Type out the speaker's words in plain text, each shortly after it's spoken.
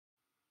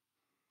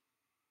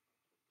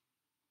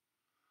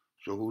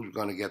So who's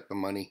going to get the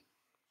money?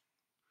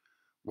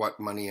 What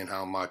money and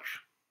how much?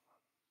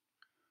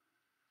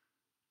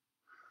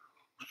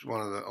 It's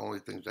one of the only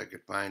things I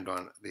could find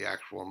on the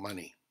actual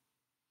money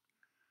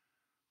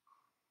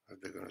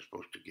that they're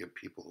supposed to give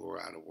people who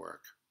are out of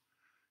work,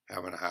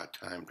 having a hard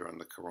time during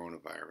the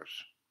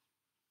coronavirus.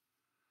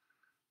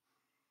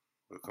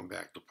 We'll come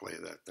back to play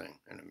that thing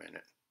in a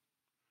minute.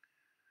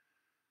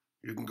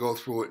 You can go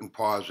through it and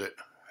pause it.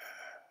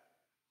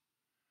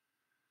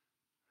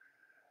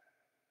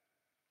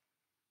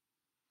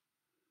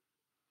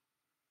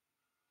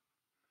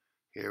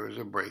 Here is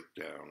a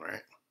breakdown,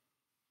 right?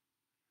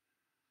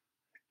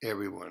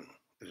 Everyone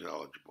is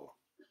eligible.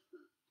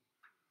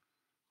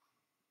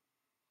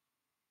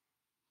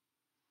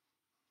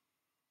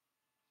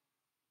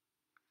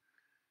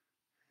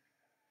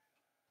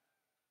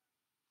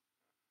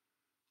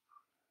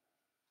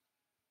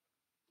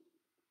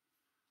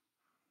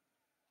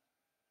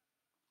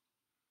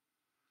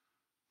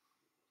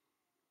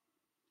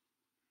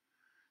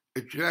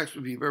 It should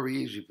actually be very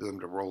easy for them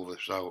to roll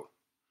this out,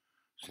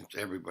 since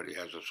everybody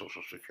has a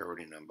Social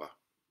Security number.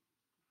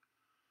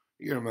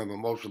 You remember,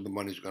 most of the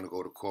money is going to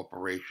go to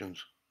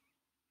corporations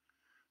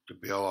to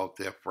bail out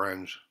their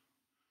friends.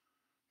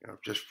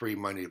 Just free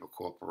money for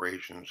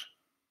corporations.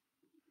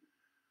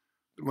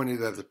 The money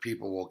that the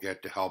people will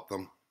get to help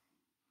them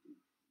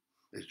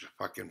is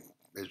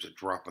a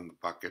drop in the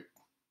bucket.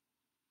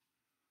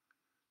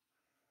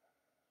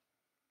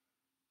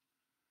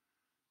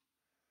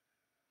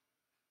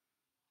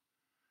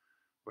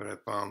 But I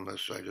found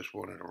this, I just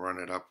wanted to run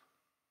it up.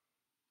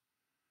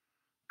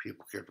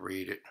 People could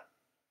read it.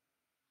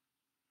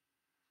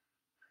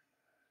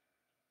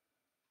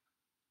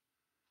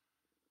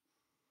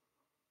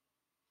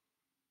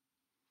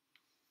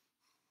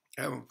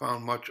 I haven't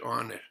found much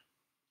on it.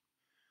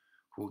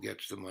 Who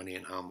gets the money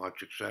and how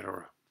much,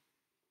 etc.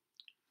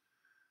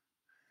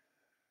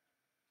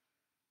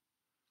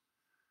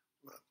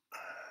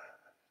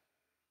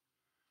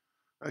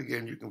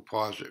 Again, you can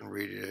pause it and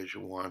read it as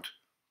you want.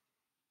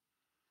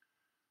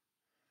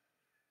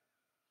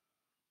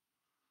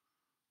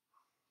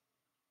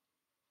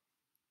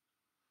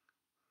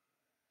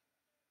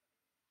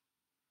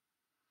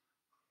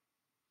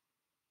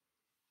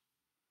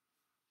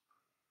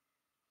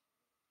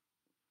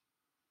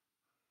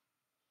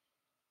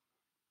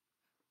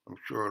 I'm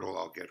sure it'll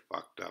all get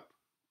fucked up.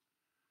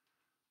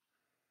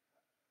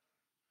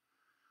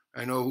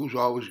 I know who's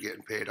always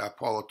getting paid. Our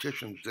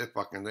politicians, they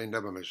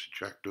never miss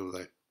a check, do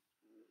they?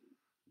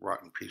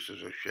 Rotten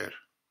pieces of shit.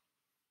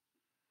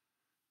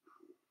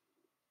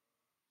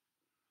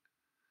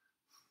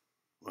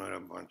 What a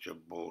bunch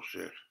of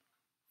bullshit.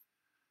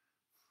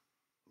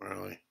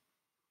 Really?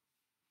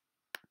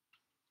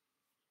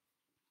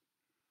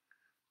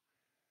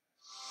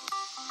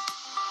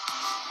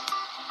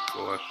 Of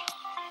course.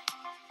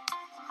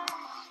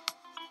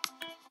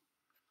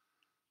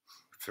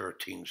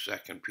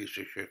 13-second piece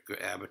of shit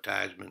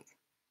advertisement.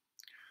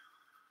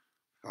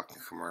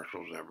 Fucking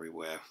commercials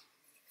everywhere.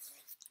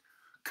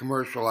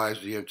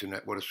 Commercialize the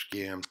internet. What a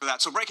scam.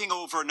 So breaking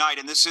overnight,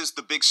 and this is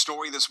the big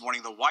story this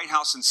morning, the White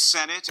House and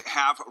Senate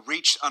have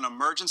reached an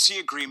emergency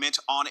agreement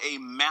on a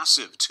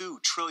massive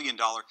 $2 trillion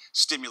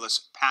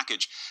stimulus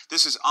package.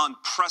 This is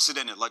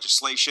unprecedented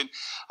legislation.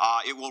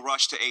 It will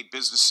rush to aid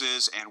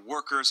businesses and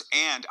workers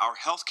and our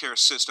healthcare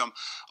system,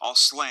 all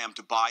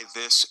slammed by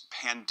this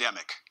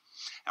pandemic.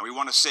 And we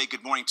want to say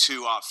good morning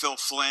to Phil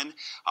Flynn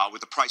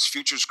with the Price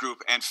Futures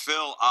Group. And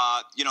Phil,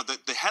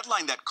 the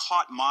headline that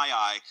caught my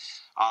eye,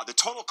 the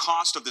total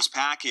cost of this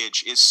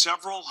package is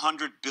several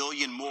hundred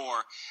billion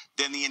more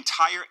than the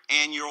entire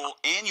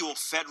annual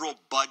federal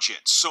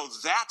budget. So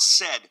that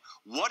said,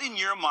 what in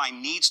your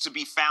mind needs to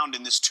be found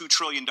in this $2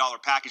 trillion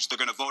package they're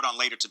going to vote on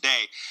later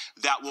today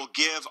that will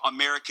give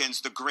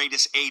Americans the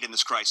greatest aid in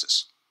this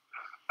crisis?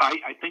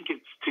 I think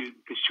it's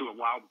to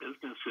allow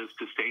businesses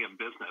to stay in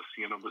business,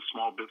 the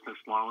small business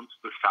loans,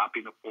 the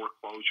stopping of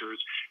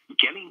foreclosures,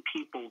 getting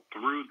people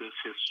through this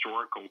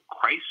historical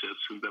crisis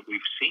that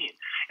we've seen.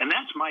 And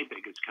that's my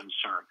biggest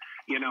concern.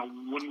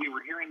 When we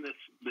were hearing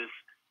this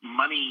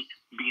money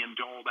being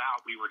doled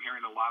out, we were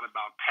hearing a lot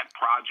about pet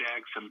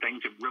projects and things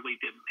that really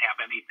didn't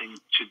have anything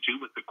to do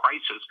with the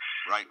crisis.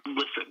 Right.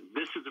 Listen,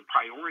 this is a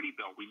priority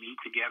bill. We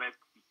need to get it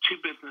to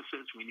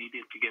businesses. We need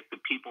to get the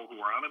people who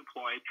are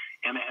unemployed.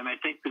 And I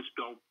think this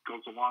bill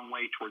goes a long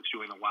way towards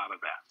doing a lot of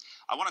that.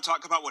 I want to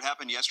talk about what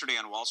happened yesterday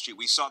on Wall Street.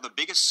 We saw the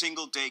biggest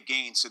single-day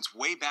gain since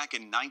way back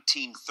in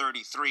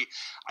 1933.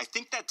 I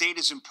think that date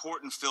is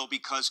important, Phil,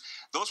 because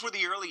those were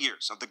the early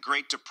years of the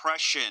Great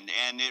Depression.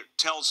 And it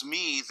tells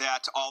me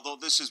that although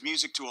this is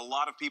music to a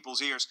lot of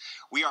people's ears,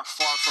 we are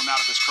far from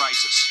out of this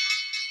crisis.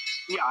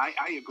 Yeah,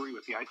 I agree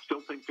with you. I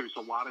still think there's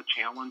a lot of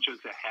challenges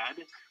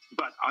ahead.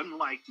 But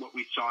unlike what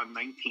we saw in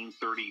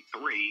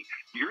 1933,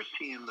 you're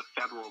seeing the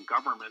federal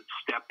government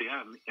step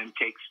in and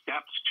take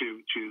steps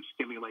to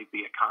stimulate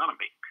the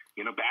economy.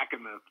 Back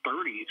in the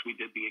 30s, we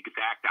did the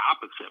exact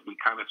opposite. We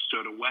kind of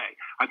stood away.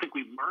 I think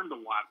we've learned a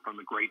lot from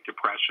the Great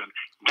Depression.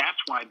 That's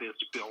why this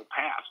bill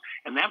passed.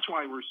 And that's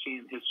why we're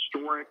seeing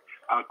historic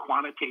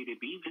quantitative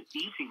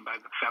easing by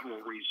the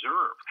Federal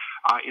Reserve.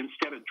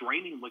 Instead of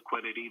draining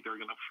liquidity, they're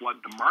going to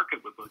flood the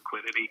market with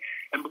liquidity.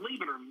 And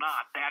believe it or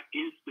not, that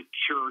is the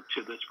cure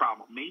to this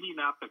problem. Maybe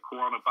not the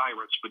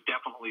coronavirus, but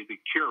definitely the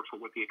cure for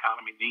what the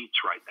economy needs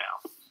right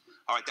now.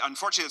 All right.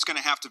 Unfortunately, it's going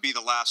to have to be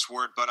the last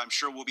word, but I'm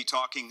sure we'll be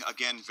talking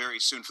again very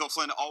soon. Phil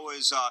Flynn,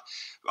 always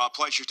a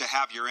pleasure to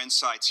have your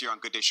insights here on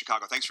Good Day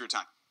Chicago. Thanks for your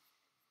time.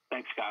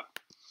 Thanks, Scott.